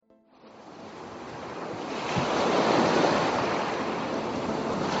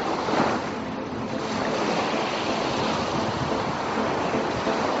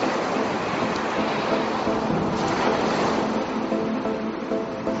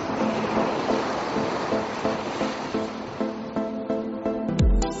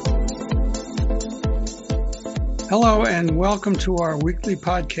Hello and welcome to our weekly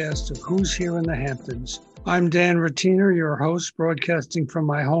podcast of Who's Here in the Hamptons. I'm Dan Rattiner, your host, broadcasting from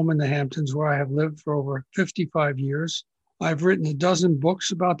my home in the Hamptons, where I have lived for over 55 years. I've written a dozen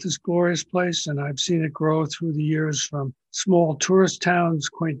books about this glorious place, and I've seen it grow through the years from small tourist towns,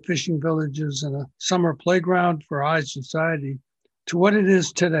 quaint fishing villages, and a summer playground for high society to what it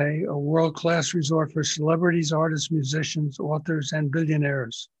is today, a world-class resort for celebrities, artists, musicians, authors, and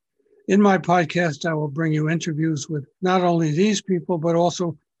billionaires. In my podcast, I will bring you interviews with not only these people, but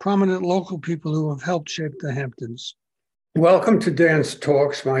also prominent local people who have helped shape the Hamptons. Welcome to Dan's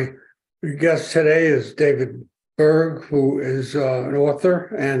Talks. My guest today is David Berg, who is an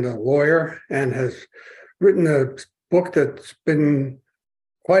author and a lawyer and has written a book that's been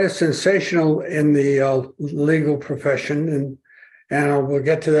quite a sensational in the legal profession. And we'll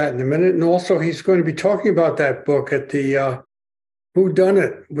get to that in a minute. And also, he's going to be talking about that book at the Who Done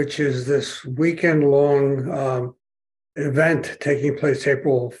It, which is this weekend-long event taking place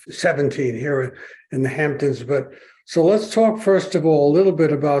April 17 here in the Hamptons. So let's talk first of all a little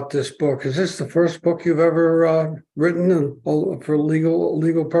bit about this book. Is this the first book you've ever written for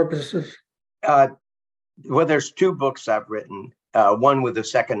legal purposes? Well, there's two books I've written. One with a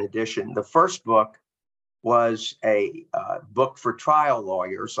second edition. The first book was a book for trial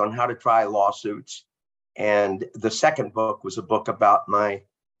lawyers on how to try lawsuits. And the second book was a book about my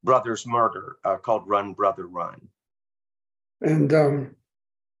brother's murder called Run, Brother, Run. And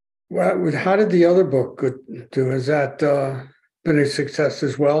how did the other book do? Has that been a success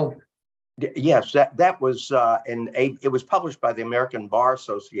as well? Yes, that was, it was published by the American Bar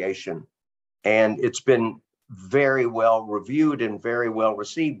Association, and it's been very well reviewed and very well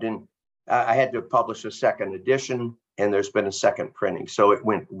received. And I had to publish a second edition, and there's been a second printing, so it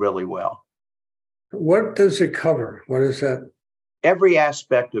went really well. What does it cover? What is that? Every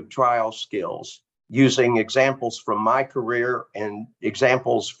aspect of trial skills, using examples from my career and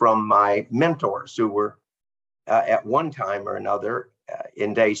examples from my mentors who were at one time or another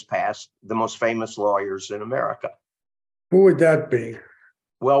in days past, the most famous lawyers in America. Who would that be?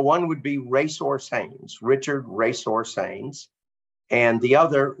 Well, one would be Racehorse Haynes, Richard Racehorse Haynes, and the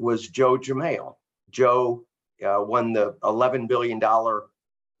other was Joe Jamail. Joe won the $11 billion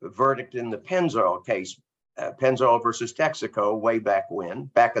verdict in the Pennzoil case, Pennzoil versus Texaco, way back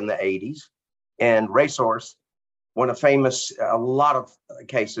in the 80s. And Racehorse won a lot of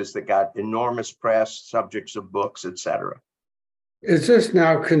cases that got enormous press, subjects of books, etc. Is this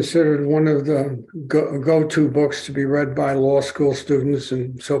now considered one of the go-to books to be read by law school students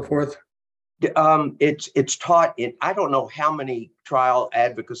and so forth? It's taught in, I don't know how many trial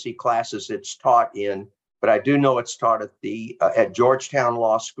advocacy classes it's taught in, but I do know it's taught at Georgetown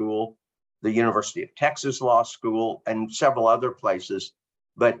Law School, the University of Texas Law School, and several other places.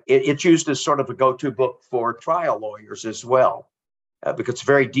 But it's used as sort of a go-to book for trial lawyers as well, because it's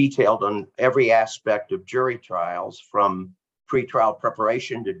very detailed on every aspect of jury trials, from pretrial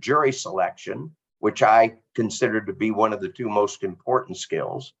preparation to jury selection, which I consider to be one of the two most important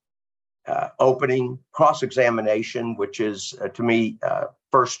skills. Opening, cross-examination, which is, to me,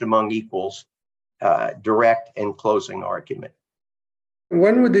 first among equals, direct and closing argument.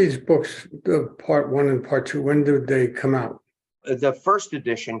 When were these books, part one and part two, when did they come out? The first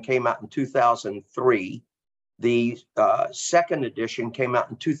edition came out in 2003. The second edition came out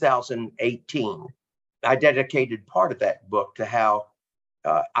in 2018. I dedicated part of that book to how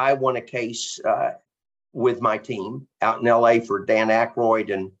I won a case with my team out in LA for Dan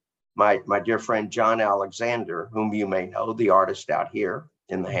Aykroyd and my dear friend John Alexander, whom you may know, the artist out here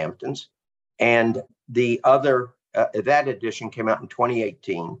in the Hamptons. And the other, that edition came out in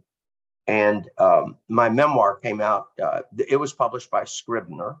 2018. And my memoir came out, it was published by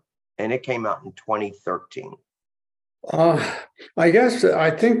Scribner, and it came out in 2013.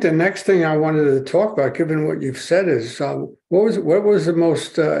 I think the next thing I wanted to talk about, given what you've said, is what was the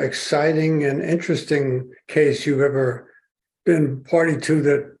most exciting and interesting case you've ever been party to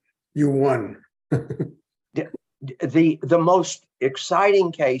that you won? The most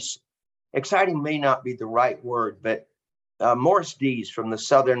exciting case, exciting may not be the right word, but Morris Dees from the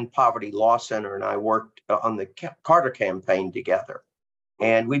Southern Poverty Law Center and I worked on the Carter campaign together,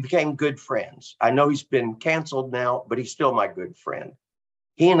 and we became good friends. I know he's been canceled now, but he's still my good friend.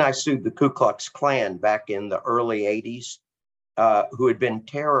 He and I sued the Ku Klux Klan back in the early 80s, who had been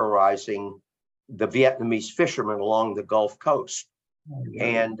terrorizing the Vietnamese fishermen along the Gulf Coast. Oh,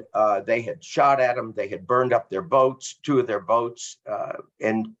 yeah. And they had shot at them. They had burned up their boats, two of their boats.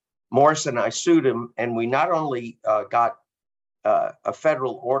 And Morris and I sued him. And we not only got a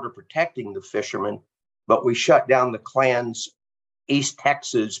federal order protecting the fishermen, but we shut down the Klan's East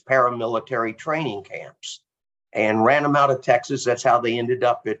Texas paramilitary training camps. and ran them out of Texas. That's how they ended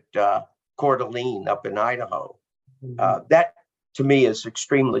up at Coeur d'Alene up in Idaho. That to me is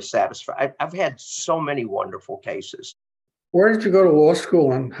extremely satisfying. I've had so many wonderful cases. Where did you go to law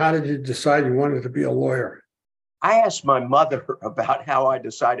school, and how did you decide you wanted to be a lawyer? I asked my mother about how I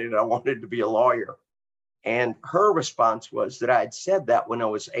decided I wanted to be a lawyer. And her response was that I had said that when I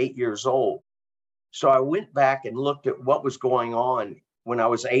was 8 years old. So I went back and looked at what was going on when I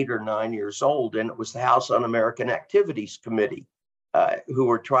was 8 or 9 years old. And it was the House Un-American Activities Committee who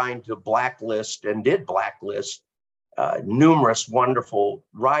were trying to blacklist and did blacklist numerous wonderful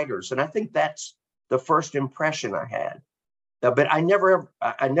writers. And I think that's the first impression I had. But I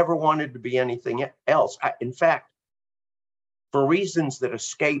never wanted to be anything else. In fact, for reasons that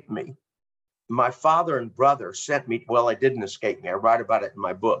escape me, my father and brother sent me, well, it didn't escape me. I write about it in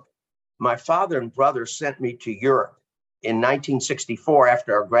my book. My father and brother sent me to Europe in 1964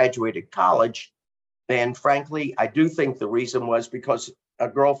 after I graduated college. And frankly, I do think the reason was because a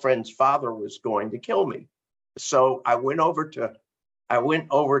girlfriend's father was going to kill me. So I went over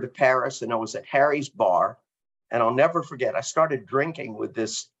to Paris, and I was at Harry's bar. And I'll never forget, I started drinking with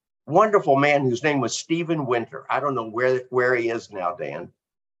this wonderful man whose name was Stephen Winter. I don't know where he is now, Dan.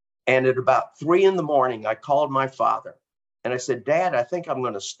 And at about 3 a.m, I called my father and I said, Dad, I think I'm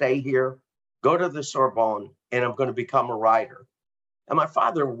going to stay here, go to the Sorbonne, and I'm going to become a writer. And my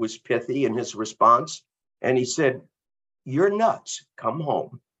father was pithy in his response. And he said, you're nuts, come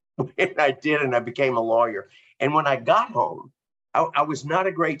home. And I did, and I became a lawyer. And when I got home, I was not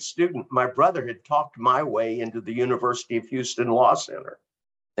a great student. My brother had talked my way into the University of Houston Law Center.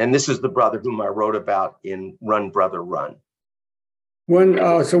 And this is the brother whom I wrote about in Run, Brother, Run.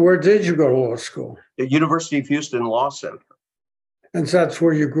 So where did you go to law school? The University of Houston Law Center. And so that's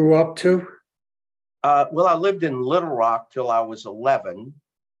where you grew up too? Well, I lived in Little Rock till I was 11,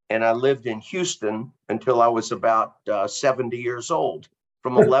 and I lived in Houston until I was about 70 years old,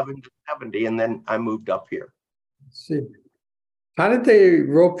 from 11 to 70, and then I moved up here. Let's see. How did they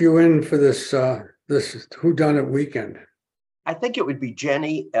rope you in for this whodunit weekend? I think it would be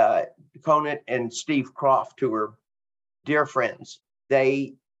Jenny Conant and Steve Croft, who are dear friends.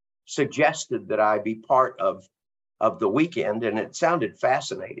 They suggested that I be part of the weekend, and it sounded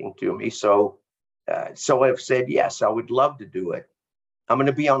fascinating to me. So I've said, yes, I would love to do it. I'm going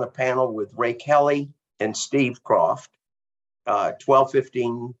to be on a panel with Ray Kelly and Steve Croft,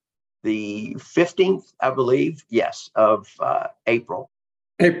 12:15, the 15th, I believe, yes, of April.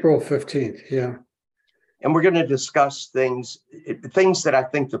 April 15th, yeah. And we're going to discuss things that I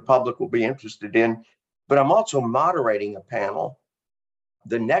think the public will be interested in. But I'm also moderating a panel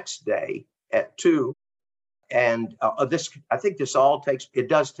the next day at 2. And I think it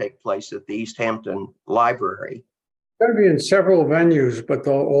does take place at the East Hampton Library. It's going to be in several venues, but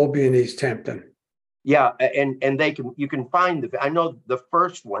they'll all be in East Hampton. Yeah, and you can find I know the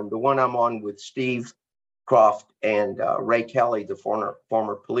first one, the one I'm on with Steve Croft and Ray Kelly, the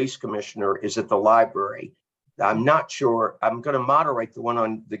former police commissioner, is at the library. I'm not sure. I'm going to moderate the one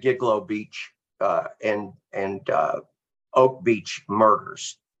on the Gigolo Beach and Oak Beach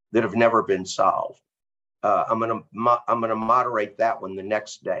murders that have never been solved. I'm going to moderate that one the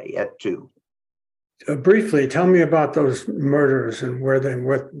next day at 2. Briefly, tell me about those murders and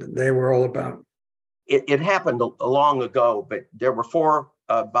what they were all about. It happened long ago, but there were 4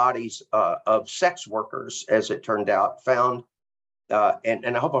 bodies of sex workers, as it turned out, found,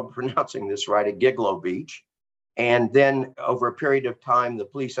 and I hope I'm pronouncing this right, at Gigolo Beach. And then over a period of time, the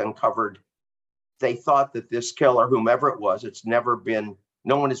police uncovered, they thought that this killer, whomever it was,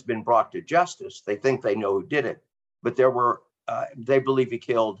 no one has been brought to justice. They think they know who did it, but they believe he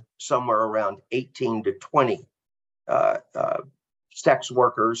killed somewhere around 18 to 20 sex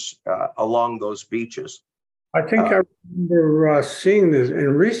workers along those beaches. I think I remember seeing this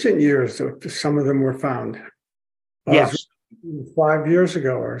in recent years. Some of them were found. Yes. 5 years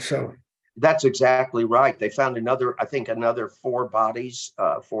ago or so. That's exactly right. They found another 4 bodies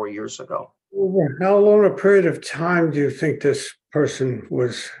 4 years ago. Over how long a period of time do you think this person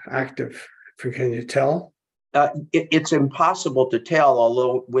was active? Can you tell? It's impossible to tell,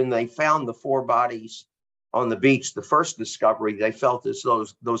 although when they found the 4 bodies on the beach, the first discovery, they felt as though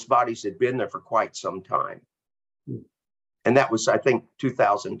those bodies had been there for quite some time. And that was, I think,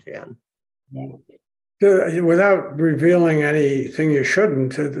 2010. Without revealing anything you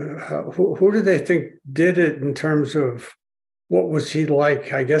shouldn't, who do they think did it in terms of what was he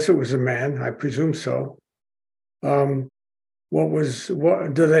like? I guess it was a man, I presume so. What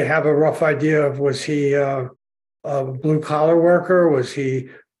do they have a rough idea of? Was he a blue-collar worker? Was he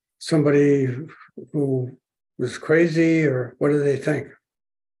somebody who was crazy, or what do they think?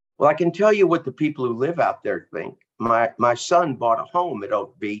 Well, I can tell you what the people who live out there think. My son bought a home at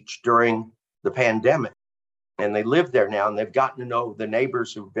Oak Beach during the pandemic, and they live there now, and they've gotten to know the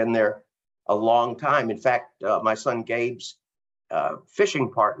neighbors who've been there a long time. In fact, my son Gabe's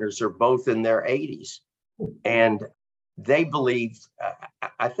fishing partners are both in their 80s, and they believe,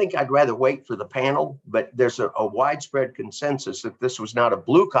 I think I'd rather wait for the panel, but there's a widespread consensus that this was not a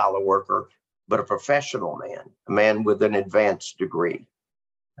blue collar worker, but a professional man, a man with an advanced degree.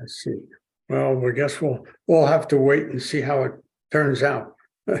 I see. Well, I guess we'll have to wait and see how it turns out.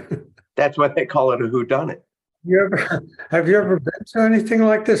 That's what they call it, a whodunit. Have you ever been to anything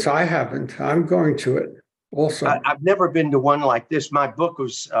like this? I haven't. I'm going to it also. I've never been to one like this. My book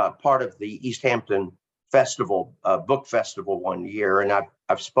was part of the East Hampton Festival, book festival one year, and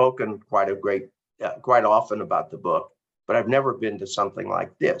I've spoken quite often about the book, but I've never been to something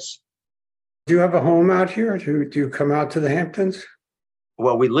like this. Do you have a home out here? Do you come out to the Hamptons?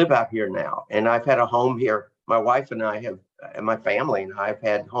 Well, we live out here now, and I've had a home here. My wife and I have, and my family and I have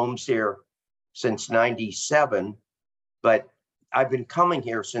had homes here since '97, but I've been coming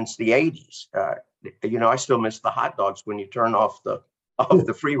here since the '80s. I still miss the hot dogs when you turn off the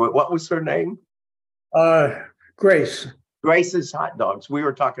freeway. What was her name? Grace. Grace's Hot Dogs. We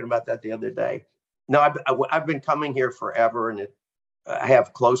were talking about that the other day. No, I've been coming here forever, and I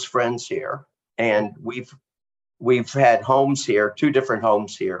have close friends here, and we've had homes here, 2 different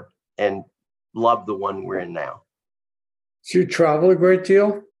homes here, and love the one we're in now. Do you travel a great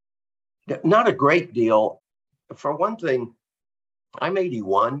deal? Not a great deal. For one thing, I'm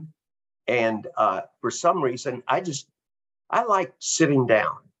 81, and for some reason, I like sitting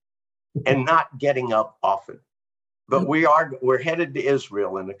down and not getting up often. But we're headed to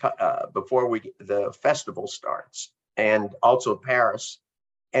Israel before the festival starts, and also Paris.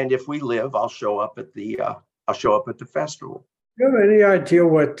 And if we live, I'll show up at the festival. Do you have any idea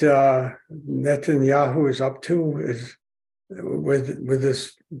what Netanyahu is up to with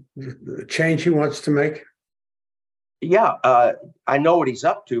this change he wants to make? Yeah, I know what he's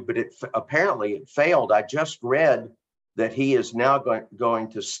up to, but apparently it failed. I just read that he is now going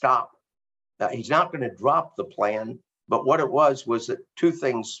to stop. He's not going to drop the plan, but what it was that 2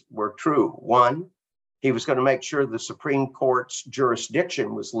 things were true. One, he was going to make sure the Supreme Court's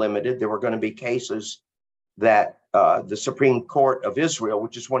jurisdiction was limited. There were going to be cases that the Supreme Court of Israel,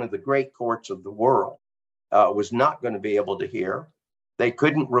 which is one of the great courts of the world, was not going to be able to hear. They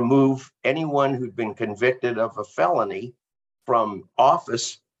couldn't remove anyone who'd been convicted of a felony from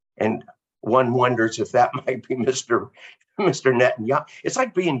office. And one wonders if that might be Mr. Netanyahu. It's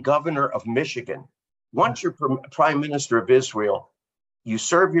like being governor of Michigan. Once you're prime minister of Israel, you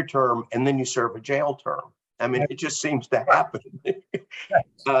serve your term and then you serve a jail term. I mean, it just seems to happen.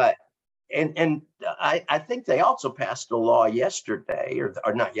 And I think they also passed a law yesterday,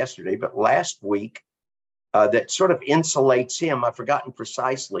 or not yesterday, but last week, that sort of insulates him, I've forgotten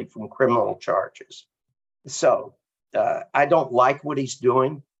precisely, from criminal charges. So I don't like what he's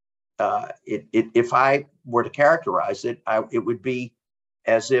doing. If I were to characterize it, it would be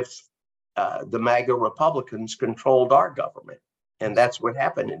as if the MAGA Republicans controlled our government. And that's what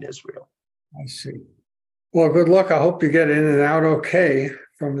happened in Israel. I see. Well, good luck. I hope you get in and out okay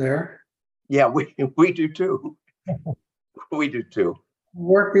from there. Yeah, we do too. We do too.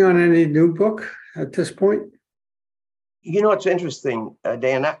 Working on any new book at this point? You know, it's interesting,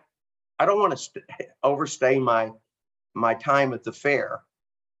 Dan. I don't want to overstay my time at the fair,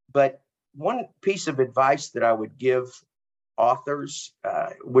 but one piece of advice that I would give authors,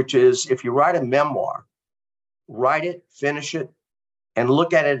 which is if you write a memoir, write it, finish it, and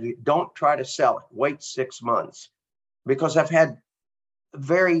look at it. Don't try to sell it. Wait 6 months, because I've had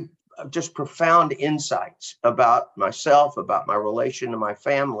very just profound insights about myself, about my relation to my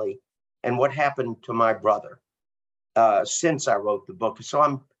family, and what happened to my brother since I wrote the book.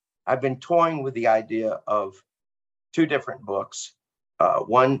 So I've been toying with the idea of 2 different books.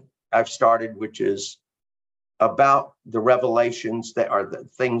 One I've started, which is about the revelations that are the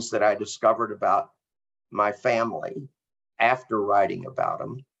things that I discovered about my family after writing about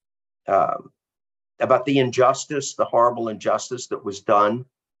them, about the injustice, the horrible injustice that was done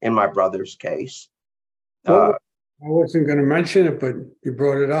in my brother's case. I wasn't going to mention it, but you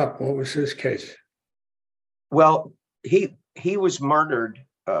brought it up. What was his case? Well, he was murdered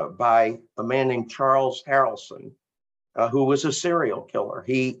by a man named Charles Harrelson, who was a serial killer.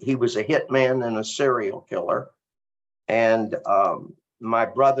 He was a hitman and a serial killer. And my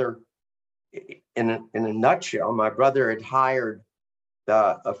brother, in a nutshell, my brother had hired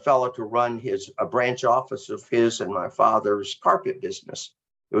a fellow to run a branch office of his and my father's carpet business.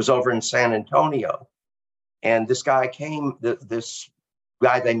 It was over in San Antonio. And this guy came, this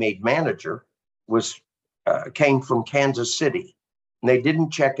guy they made manager came from Kansas City, and they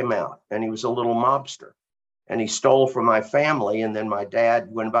didn't check him out, and he was a little mobster, and he stole from my family, and then my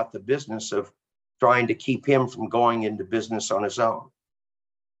dad went about the business of trying to keep him from going into business on his own.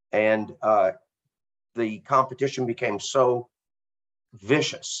 And the competition became so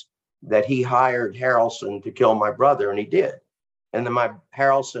vicious that he hired Harrelson to kill my brother, and he did. And then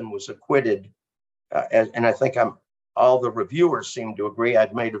Harrelson was acquitted, and I think all the reviewers seem to agree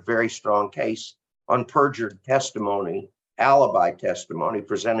I'd made a very strong case on perjured testimony, alibi testimony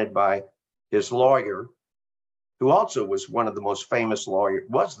presented by his lawyer, who also was the most famous lawyer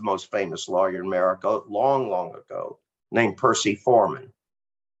in America long, long ago, named Percy Foreman.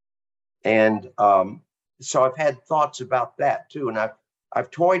 And so I've had thoughts about that too, and I've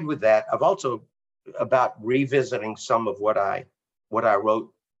toyed with that. I've also about revisiting some of what I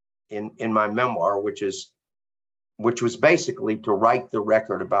wrote in my memoir, which was basically to write the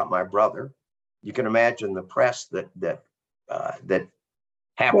record about my brother. You can imagine the press that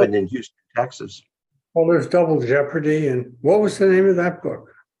happened in Houston, Texas. Well, there's Double Jeopardy, and what was the name of that book?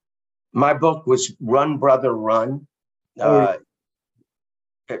 My book was Run, Brother, Run,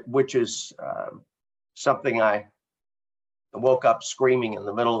 which is something I woke up screaming in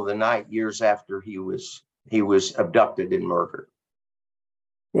the middle of the night years after he was abducted and murdered.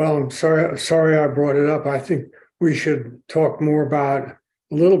 Well, I'm sorry I brought it up. I think we should talk more about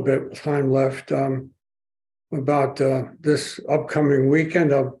a little bit with time left about this upcoming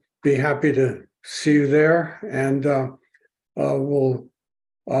weekend. I'll be happy to see you there, and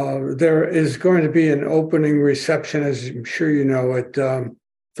there is going to be an opening reception, as I'm sure you know, at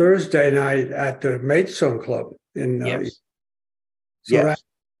Thursday night at the Maidstone Club in. Yes. So yes. That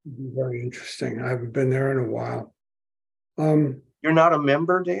would be very interesting. I haven't been there in a while. You're not a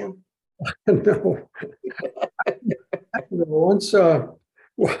member, Dan? No. Once,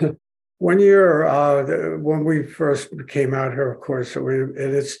 one year when we first came out here, of course, and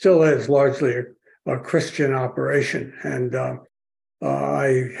it still is largely a Christian operation. And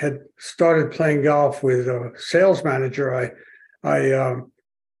I had started playing golf with a sales manager. I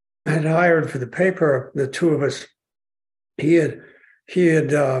had hired for the paper, the two of us. He had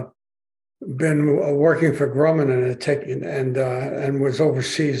been working for Grumman and was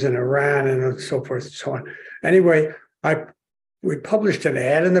overseas in Iran and so forth and so on. Anyway, we published an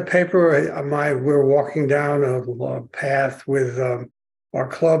ad in the paper. We're walking down a path with our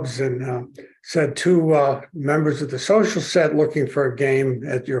clubs, and said two members of the social set looking for a game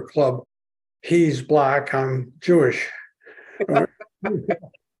at your club. He's Black, I'm Jewish.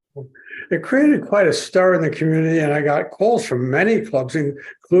 It created quite a stir in the community, and I got calls from many clubs,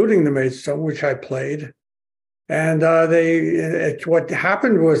 including the Maidstone, which I played. And what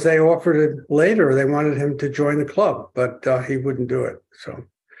happened was they offered it later. They wanted him to join the club, but he wouldn't do it. So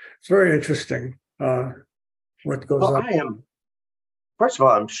it's very interesting what goes on. First of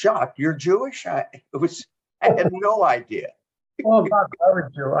all, I'm shocked. You're Jewish? I had no idea. Well, I'm not very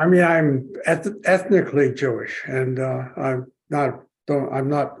Jewish. I mean, I'm ethnically Jewish, and I'm not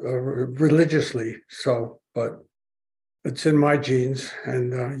religiously so, but it's in my genes.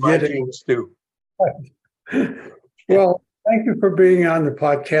 And my genes too. Well, thank you for being on the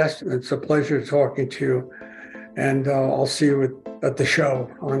podcast. It's a pleasure talking to you, and I'll see you at the show.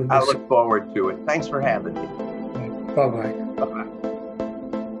 I look forward to it. Thanks for having me. Bye-bye.